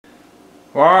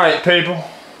Alright, people.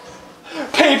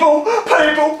 People!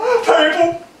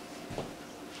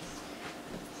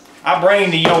 I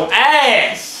bring to your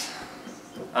ass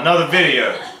another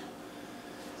video.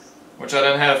 Which I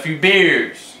done had a few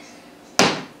beers.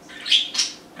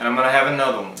 And I'm gonna have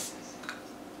another one.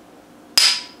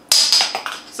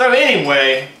 So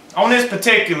anyway, on this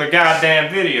particular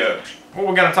goddamn video, what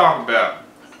we're gonna talk about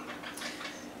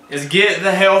is get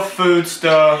the health food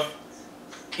stuff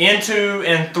into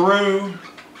and through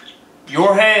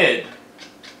your head.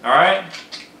 Alright?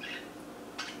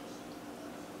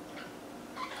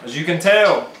 As you can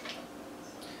tell,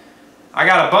 I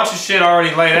got a bunch of shit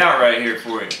already laid out right here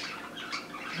for you.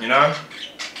 You know?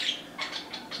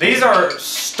 These are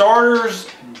starters,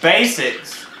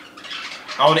 basics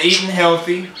on eating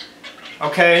healthy.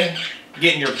 Okay?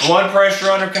 Getting your blood pressure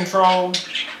under control.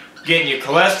 Getting your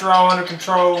cholesterol under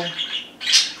control.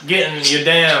 Getting your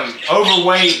damn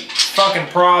overweight fucking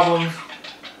problems.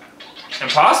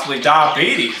 And possibly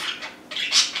diabetes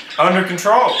under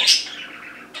control.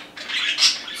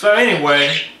 So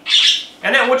anyway,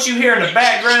 and then what you hear in the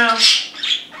background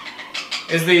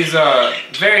is these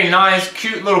very nice,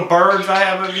 cute little birds I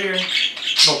have over here.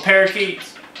 Little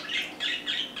parakeets.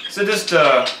 So just,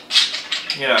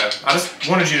 you know, I just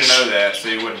wanted you to know that so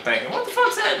you wouldn't think, what the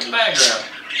fuck's that in the background?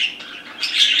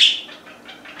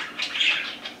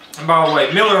 And by the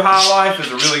way, Miller High Life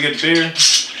is a really good beer.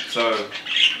 So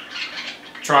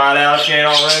try it out if you ain't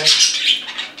already.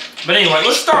 But anyway,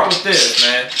 let's start with this,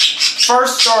 man.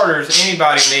 First starters,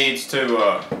 anybody needs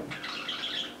to,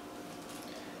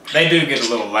 they do get a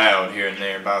little loud here and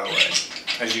there, by the way,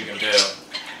 as you can tell.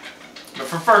 But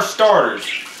for first starters,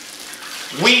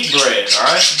 wheat bread,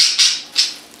 alright?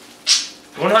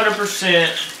 100%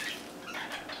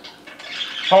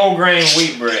 whole grain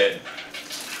wheat bread.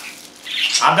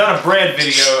 I've done a bread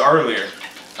video earlier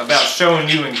about showing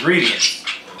you ingredients.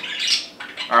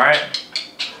 Alright?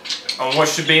 On what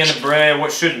should be in the bread,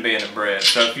 what shouldn't be in the bread.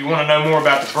 So if you want to know more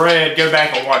about the bread, go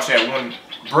back and watch that one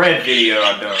bread video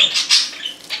I've done.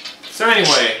 So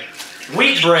anyway,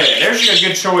 wheat bread. There's a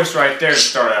good choice right there to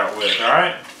start out with,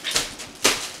 alright?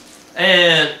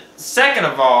 And second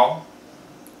of all,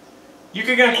 you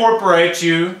can incorporate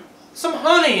you some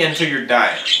honey into your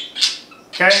diet.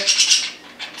 Okay?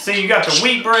 See, you got the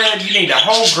wheat bread, you need the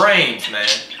whole grains, man.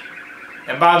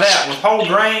 And by that, with whole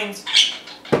grains,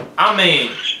 I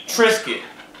mean Triscuit,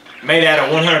 made out of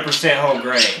 100% whole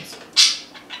grains.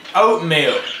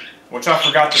 Oatmeal, which I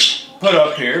forgot to put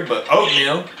up here, but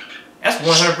oatmeal, that's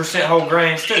 100% whole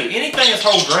grains too. Anything that's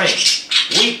whole grain.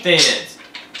 Wheat thins,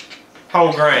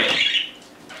 whole grain.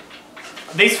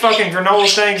 These fucking granola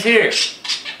things here,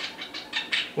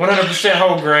 100%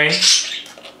 whole grain.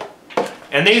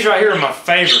 And these right here are my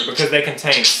favorite because they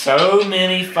contain so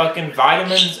many fucking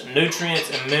vitamins, nutrients,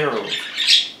 and minerals.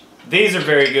 These are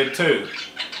very good too,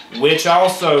 which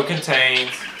also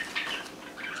contains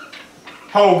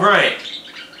whole grain.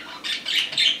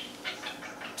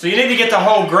 So you need to get the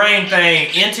whole grain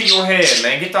thing into your head,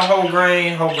 man. Get the whole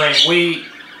grain wheat,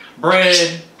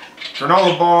 bread,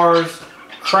 granola bars,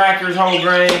 crackers, whole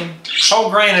grain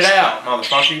it out,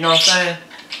 motherfucker, you know what I'm saying?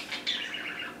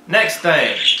 Next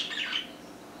thing,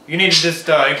 you need to just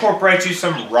incorporate you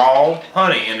some raw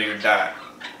honey into your diet.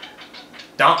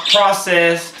 Not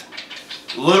processed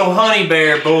little honey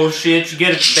bear bullshit you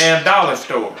get at the damn dollar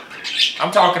store.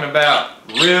 I'm talking about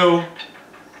real,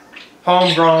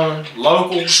 homegrown,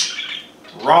 local,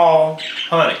 raw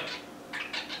honey.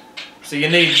 So you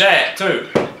need that too.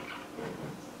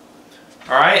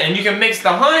 Alright, and you can mix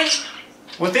the honey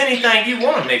with anything you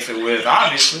want to mix it with,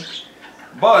 obviously.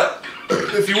 But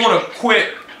if you want a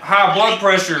quick high blood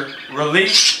pressure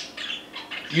relief,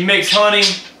 you mix honey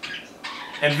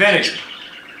and vinegar.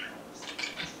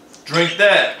 Drink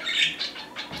that.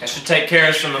 That should take care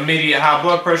of some immediate high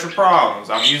blood pressure problems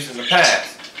I've used in the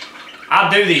past. I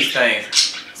do these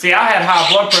things. See, I had high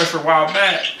blood pressure a while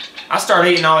back. I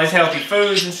started eating all these healthy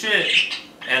foods and shit.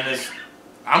 And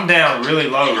I'm down really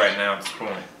low right now at this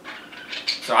point.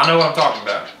 So I know what I'm talking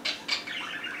about.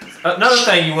 Another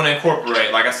thing you want to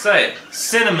incorporate, like I say,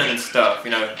 cinnamon and stuff.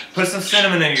 You know, put some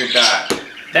cinnamon in your diet.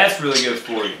 That's really good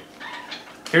for you.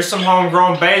 Here's some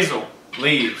homegrown basil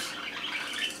leaves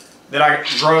that I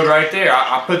growed right there.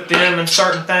 I put them in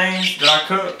certain things that I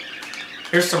cook.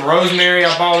 Here's some rosemary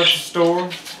I bought at the store,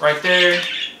 right there.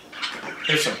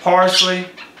 Here's some parsley,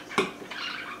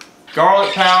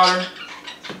 garlic powder.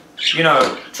 You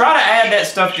know, try to add that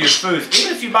stuff to your foods.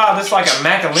 Even if you buy this like a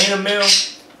Macalina meal,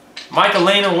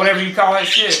 Michelina, whatever you call that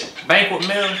shit, banquet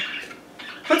meal.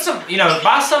 Put some, you know,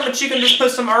 buy something that you can just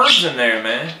put some herbs in there,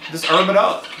 man. Just herb it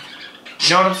up. You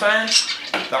know what I'm saying?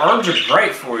 The herbs are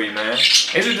great for you, man.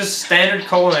 These are just standard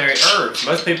culinary herbs.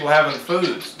 Most people have in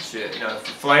foods and shit, you know,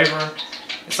 for flavor.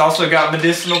 It's also got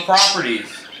medicinal properties.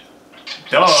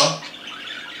 Duh.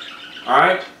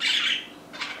 Alright?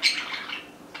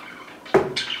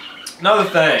 Another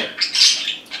thing.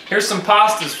 Here's some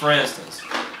pastas, for instance.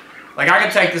 Like, I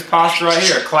can take this pasta right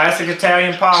here, a classic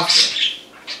Italian pasta.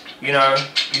 You know,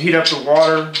 you heat up the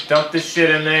water, dump this shit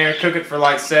in there, cook it for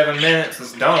like 7 minutes,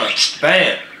 it's done.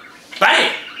 Bam.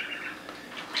 Bam!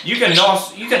 You can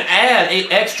add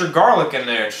extra garlic in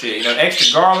there and shit. You know,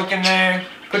 extra garlic in there.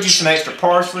 Put you some extra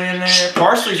parsley in there.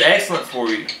 Parsley's excellent for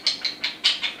you.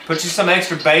 Put you some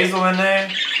extra basil in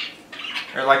there.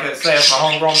 Or like I say, it's my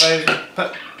homegrown basil.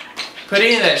 Put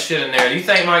any of that shit in there that you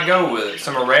think might go with it.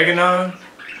 Some oregano.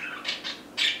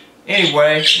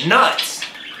 Anyway, nuts.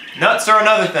 Nuts are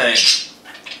another thing.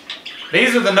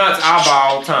 These are the nuts I buy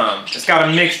all the time. It's got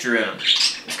a mixture in them.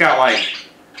 It's got like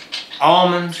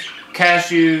almonds,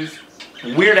 cashews,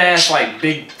 weird ass like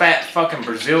big fat fucking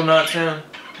Brazil nuts in them.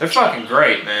 They're fucking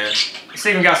great, man. It's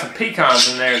even got some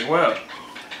pecans in there as well.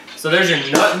 So there's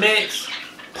your nut mix.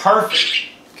 Perfect.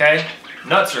 Okay?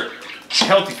 Nuts are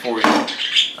healthy for you.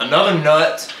 Another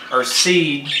nut or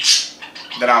seed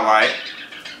that I like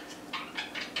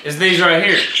is these right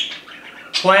here.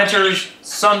 Planters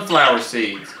sunflower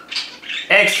seeds.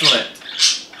 Excellent.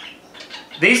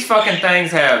 These fucking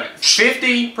things have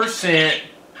 50%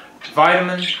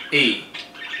 vitamin E.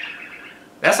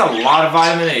 That's a lot of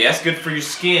vitamin E. That's good for your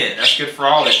skin. That's good for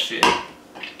all that shit.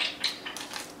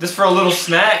 Just for a little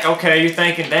snack, okay, you're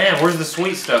thinking, damn, where's the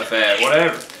sweet stuff at?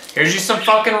 Whatever. Here's you some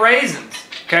fucking raisins,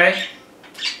 okay?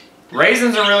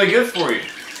 Raisins are really good for you.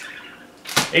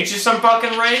 Eat you some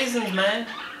fucking raisins, man.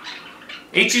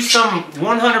 Eat you some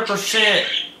 100%.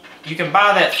 You can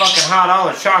buy that fucking high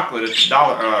dollar chocolate at the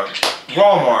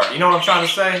Walmart. You know what I'm trying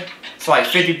to say? It's like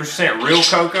 50% real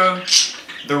cocoa.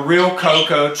 The real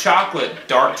cocoa chocolate,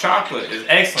 dark chocolate, is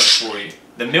excellent for you.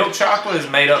 The milk chocolate is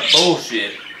made up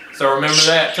bullshit. So remember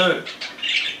that too.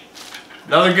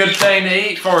 Another good thing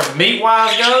to eat as far as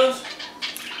meat-wise goes,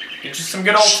 get you some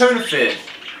good old tuna fish.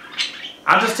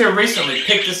 I just here recently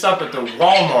picked this up at the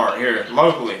Walmart here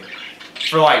locally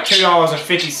for like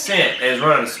 $2.50. It was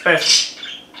running a special.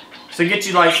 So get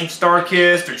you like some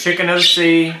Star-Kissed or Chicken of the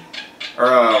Sea or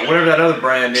whatever that other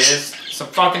brand is. Some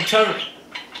fucking tuna.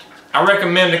 I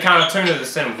recommend the kind of tuna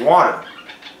that's in water.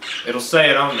 It'll say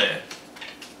it on there.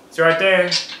 See right there?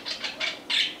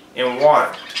 In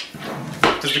water.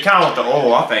 Because the kind with the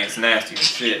oil, I think it's nasty as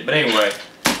shit. But anyway,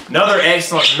 another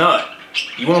excellent nut.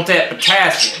 You want that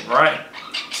potassium, right?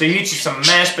 So you eat you some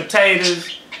mashed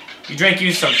potatoes. You drink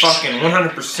you some fucking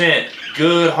 100%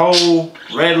 good whole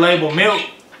red label milk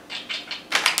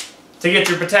to get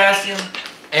your potassium.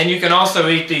 And you can also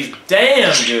eat these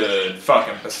damn good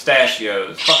fucking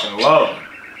pistachios. Fucking love them.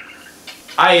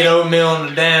 I eat oatmeal in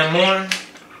the damn morning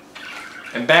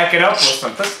and back it up with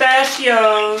some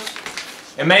pistachios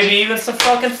and maybe even some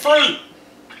fucking fruit.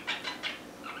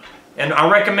 And I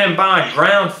recommend buying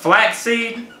ground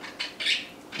flaxseed.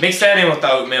 Mix that in with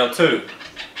the oatmeal too.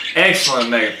 Excellent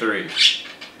omega-3s.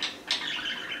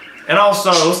 And also,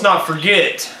 let's not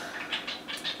forget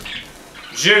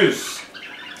juice.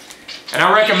 And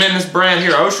I recommend this brand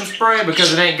here, Ocean Spray,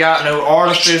 because it ain't got no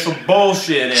artificial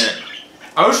bullshit in it.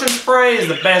 Ocean Spray is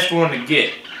the best one to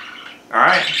get.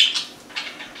 Alright?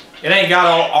 It ain't got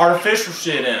all artificial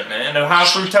shit in it, man. No high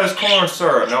fructose corn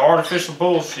syrup, no artificial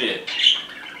bullshit.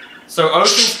 So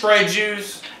Ocean Spray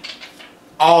juice,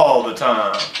 all the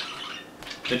time.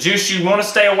 The juice you want to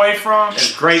stay away from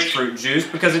is grapefruit juice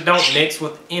because it don't mix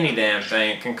with any damn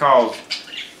thing. It can cause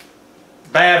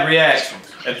bad reactions,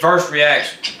 adverse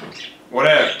reactions,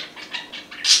 whatever.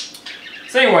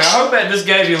 So anyway, I hope that just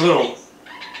gave you a little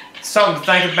something to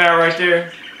think about right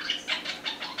there.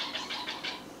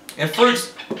 And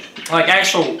fruits, like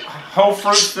actual whole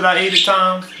fruits that I eat at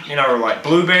times, you know, like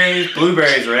blueberries.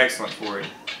 Blueberries are excellent for you.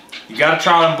 You gotta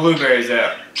try them blueberries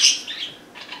out.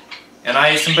 And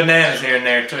I eat some bananas here and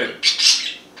there too.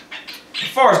 As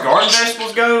far as garden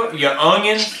vegetables go, your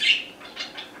onions,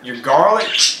 your garlic,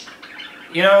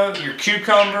 you know, your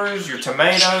cucumbers, your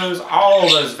tomatoes, all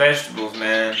those vegetables,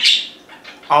 man.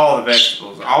 All the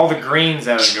vegetables, all the greens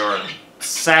out of the garden.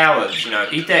 Salads, you know,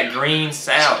 eat that green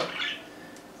salad.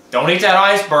 Don't eat that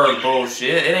iceberg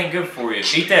bullshit, it ain't good for you.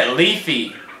 Eat that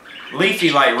leafy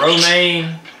like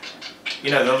romaine,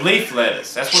 you know, the leaf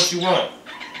lettuce, that's what you want.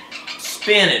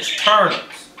 Spinach,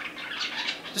 turnips.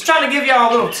 Just trying to give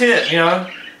y'all a little tip, you know.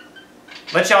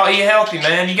 Let y'all eat healthy,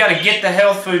 man. You gotta get the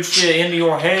health food shit into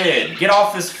your head. Get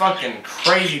off this fucking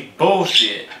crazy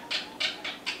bullshit.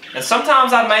 And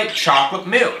sometimes I make chocolate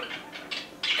milk.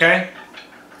 Okay?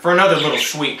 for another little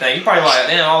sweet thing. You probably like,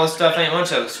 damn, all this stuff ain't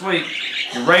much of it sweet.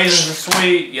 Your raisins are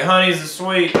sweet, your honey's is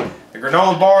sweet, the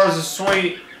granola bars is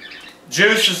sweet,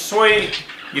 juice is sweet,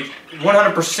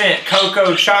 100%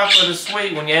 cocoa chocolate is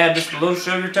sweet when you add just a little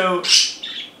sugar to it.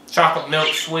 Chocolate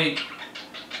milk sweet.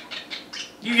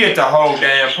 You get the whole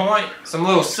damn point. Some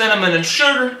little cinnamon and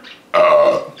sugar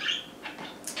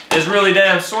is really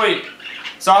damn sweet.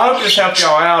 So I hope this helped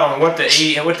y'all out on what to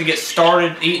eat and what to get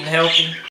started eating healthy.